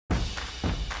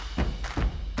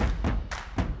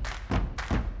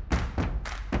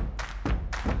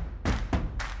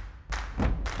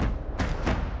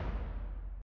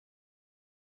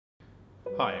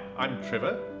Hi, I'm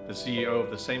Trevor, the CEO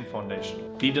of the same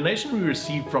foundation. The donation we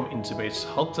received from Interbase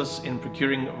helped us in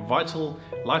procuring vital,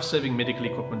 life-saving medical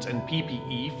equipment and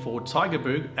PPE for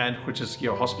Tygerberg and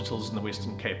Groote hospitals in the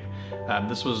Western Cape.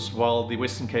 This was while the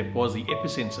Western Cape was the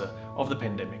epicenter of the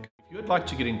pandemic. If you would like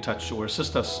to get in touch or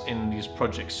assist us in these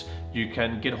projects, you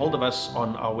can get hold of us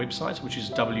on our website, which is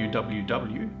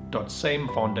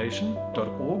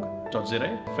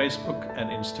www.samefoundation.org.za, Facebook and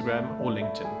Instagram or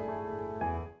LinkedIn.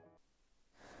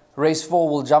 Race 4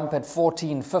 will jump at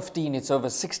 14:15. It's over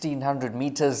 1,600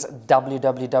 meters.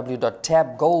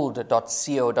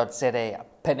 www.tabgold.co.za.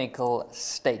 Pinnacle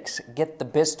Stakes. Get the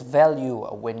best value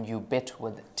when you bet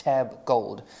with Tab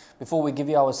Gold. Before we give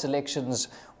you our selections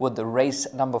with the race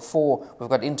number 4, we've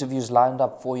got interviews lined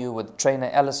up for you with trainer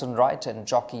Alison Wright and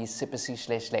jockey Sipisi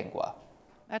Lengwa.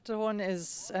 Atterhorn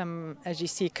is, as you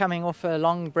see, coming off a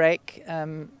long break.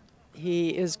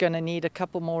 He is going to need a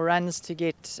couple more runs to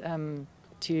get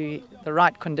to the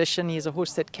right condition. He's a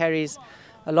horse that carries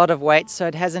a lot of weight, so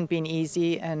it hasn't been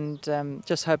easy, and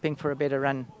just hoping for a better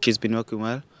run. She's been working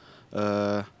well,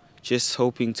 just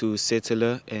hoping to settle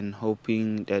her and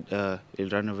hoping that he'll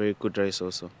run a very good race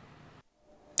also.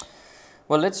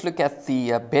 Well, let's look at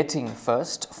the betting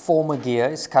first. Former Gear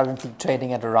is currently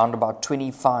trading at around about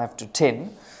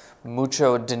 25-10.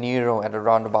 Mucho De Niro at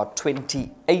around about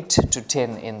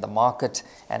 28-10 in the market,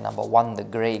 and number 1, the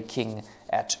Grey King,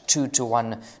 at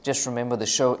 2-1. Just remember, the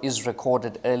show is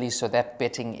recorded early, so that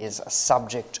betting is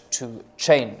subject to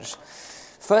change.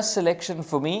 First selection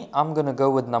for me, I'm going to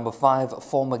go with number 5,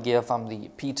 Former Gear from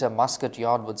the Peter Muscat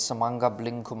Yard with Samanga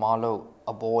Bling Kumalo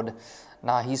aboard.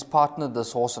 Now, he's partnered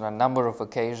this horse on a number of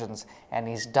occasions, and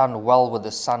he's done well with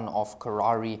the son of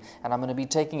Karari. And I'm going to be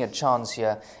taking a chance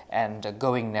here and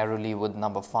going narrowly with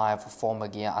number 5, Former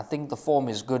Gear. I think the form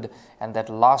is good, and that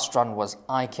last run was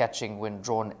eye-catching when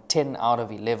drawn 10 out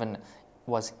of 11.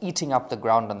 Was eating up the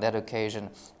ground on that occasion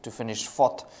to finish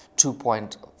 4th,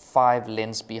 2.5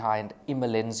 lengths behind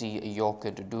Imalenzi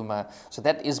Yorke Duduma. So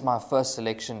that is my first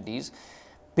selection, D's.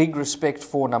 Big respect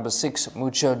for number 6,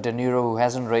 Mucho De Niro, who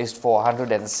hasn't raced for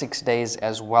 106 days,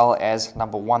 as well as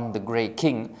number 1, the Grey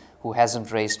King, who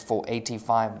hasn't raced for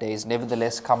 85 days.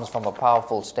 Nevertheless, comes from a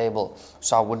powerful stable,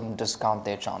 so I wouldn't discount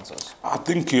their chances. I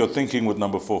think your thinking with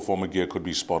number 4, Former Gear, could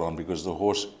be spot on because the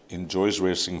horse enjoys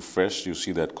racing fresh. You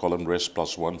see that column rest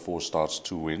 +1, 4 starts,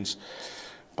 2 wins.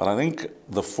 But I think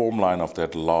the form line of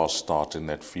that last start in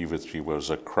that Fever 3 was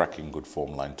a cracking good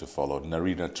form line to follow.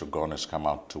 Narina Tragon has come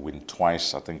out to win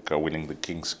twice, I think winning the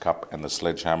King's Cup and the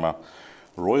Sledgehammer.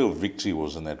 Royal Victory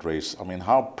was in that race. I mean,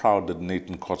 how proud did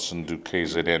Nathan Kotson do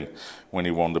KZN when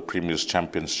he won the Premier's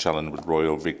Champions Challenge with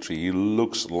Royal Victory? He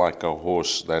looks like a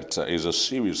horse that is a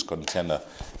serious contender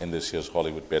in this year's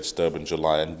Hollywoodbets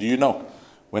Durbanville. And do you know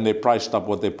when they priced up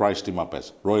what they priced him up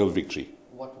as? Royal Victory.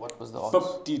 What was the odds?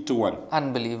 50-1.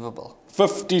 Unbelievable.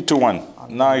 50-1.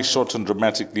 Nice, short and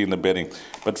dramatically in the betting.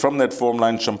 But from that form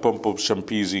line, Champompo,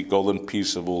 Champizi, Golden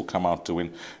Piece have all come out to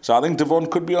win. So I think Devon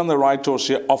could be on the right horse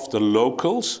here off the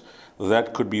locals.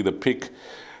 That could be the pick.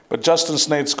 But Justin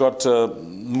Snate's got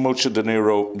Mucho De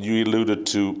Niro, you alluded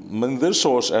to. I mean, this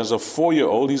horse, as a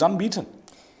 4-year-old, he's unbeaten.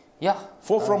 Yeah.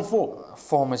 4 from 4.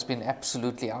 Form has been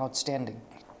absolutely outstanding.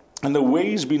 And the way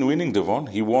he's been winning, Devon,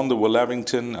 he won the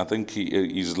Willavington, I think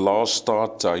his last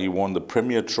start, he won the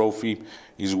Premier Trophy.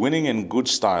 He's winning in good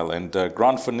style. And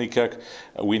Grant van Niekerk,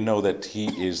 we know that he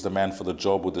is the man for the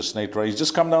job with the Snake race. He's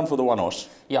just come down for the 1 horse.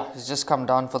 Yeah, he's just come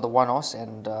down for the 1 horse,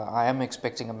 and I am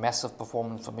expecting a massive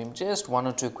performance from him. Just 1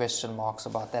 or 2 question marks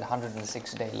about that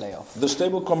 106-day layoff. The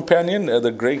stable companion,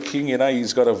 the Grey King, you know,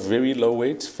 he's got a very low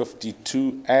weight,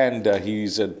 52, and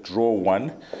he's a draw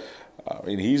 1. I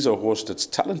mean, he's a horse that's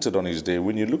talented on his day.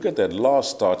 When you look at that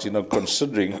last start, you know,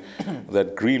 considering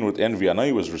that Green with Envy, I know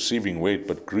he was receiving weight,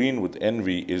 but Green with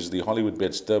Envy is the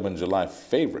Hollywoodbets Durbanville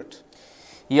favorite.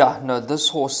 Yeah, no, this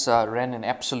horse ran an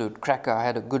absolute cracker. I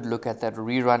had a good look at that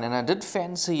rerun, and I did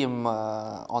fancy him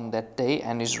on that day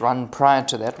and his run prior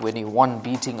to that when he won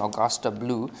beating Augusta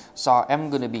Blue. So I am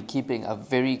going to be keeping a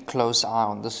very close eye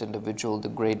on this individual, the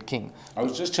Great King. I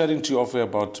was just chatting to you off air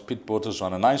about Pit Porter's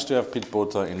run. Nice to have Pit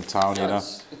Porter in town, you know.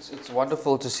 It's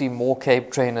wonderful to see more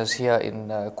Cape trainers here in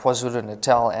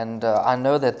KwaZulu-Natal, and I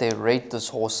know that they rate this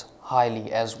horse highly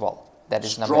as well. That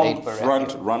is number 8. Strong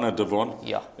front runner, Devon.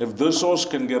 Yeah. If this horse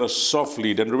can get a soft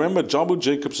lead, and remember, Jabu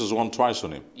Jacobs has won twice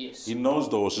on him. Yes. He knows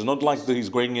the horse. It's not like that he's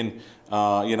going in,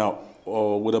 you know,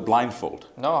 with a blindfold.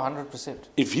 No, 100%.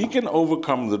 If he can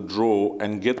overcome the draw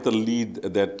and get the lead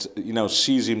that, you know,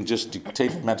 sees him just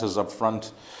dictate matters up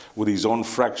front with his own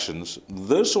fractions,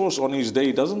 this horse on his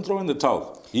day doesn't throw in the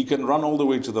towel. He can run all the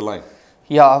way to the line.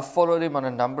 Yeah, I've followed him on a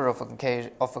number of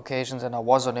occasions, and I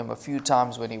was on him a few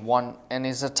times when he won. And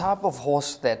he's a type of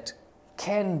horse that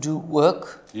can do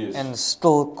work and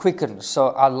still quicken. So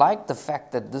I like the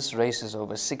fact that this race is over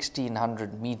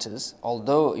 1,600 meters.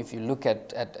 Although if you look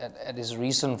at his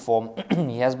recent form,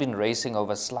 he has been racing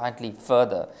over slightly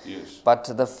further. Yes. But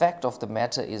the fact of the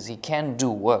matter is he can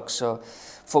do work. So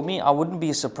for me, I wouldn't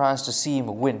be surprised to see him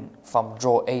win from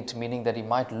draw 8, meaning that he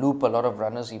might loop a lot of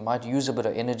runners. He might use a bit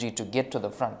of energy to get to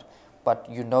the front. But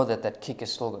you know that that kick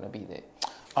is still going to be there.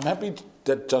 I'm happy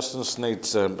that Justin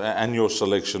Snate's and your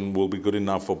selection will be good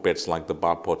enough for bets like the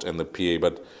Barpot and the PA.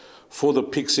 But for the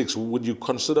pick 6, would you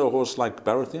consider a horse like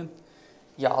Baratheon?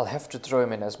 Yeah, I'll have to throw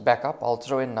him in as backup. I'll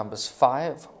throw in numbers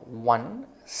 5, 1,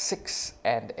 6,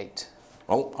 and 8.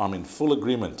 Well, I'm in full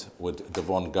agreement with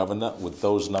Devon Governor with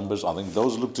those numbers. I think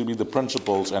those look to be the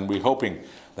principles, and we're hoping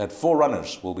that 4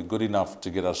 runners will be good enough to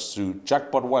get us through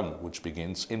Jackpot 1, which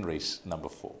begins in race number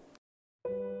 4.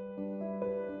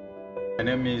 My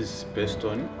name is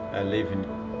Beston. I live in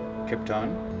Cape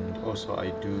Town. Also, I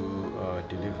do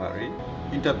delivery.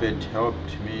 Interbet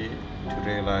helped me to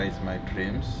realize my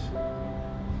dreams.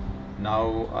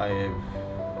 Now I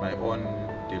have my own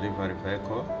delivery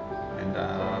vehicle, and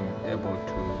I'm able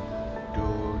to do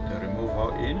the removal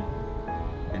in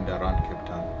and around Cape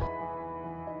Town.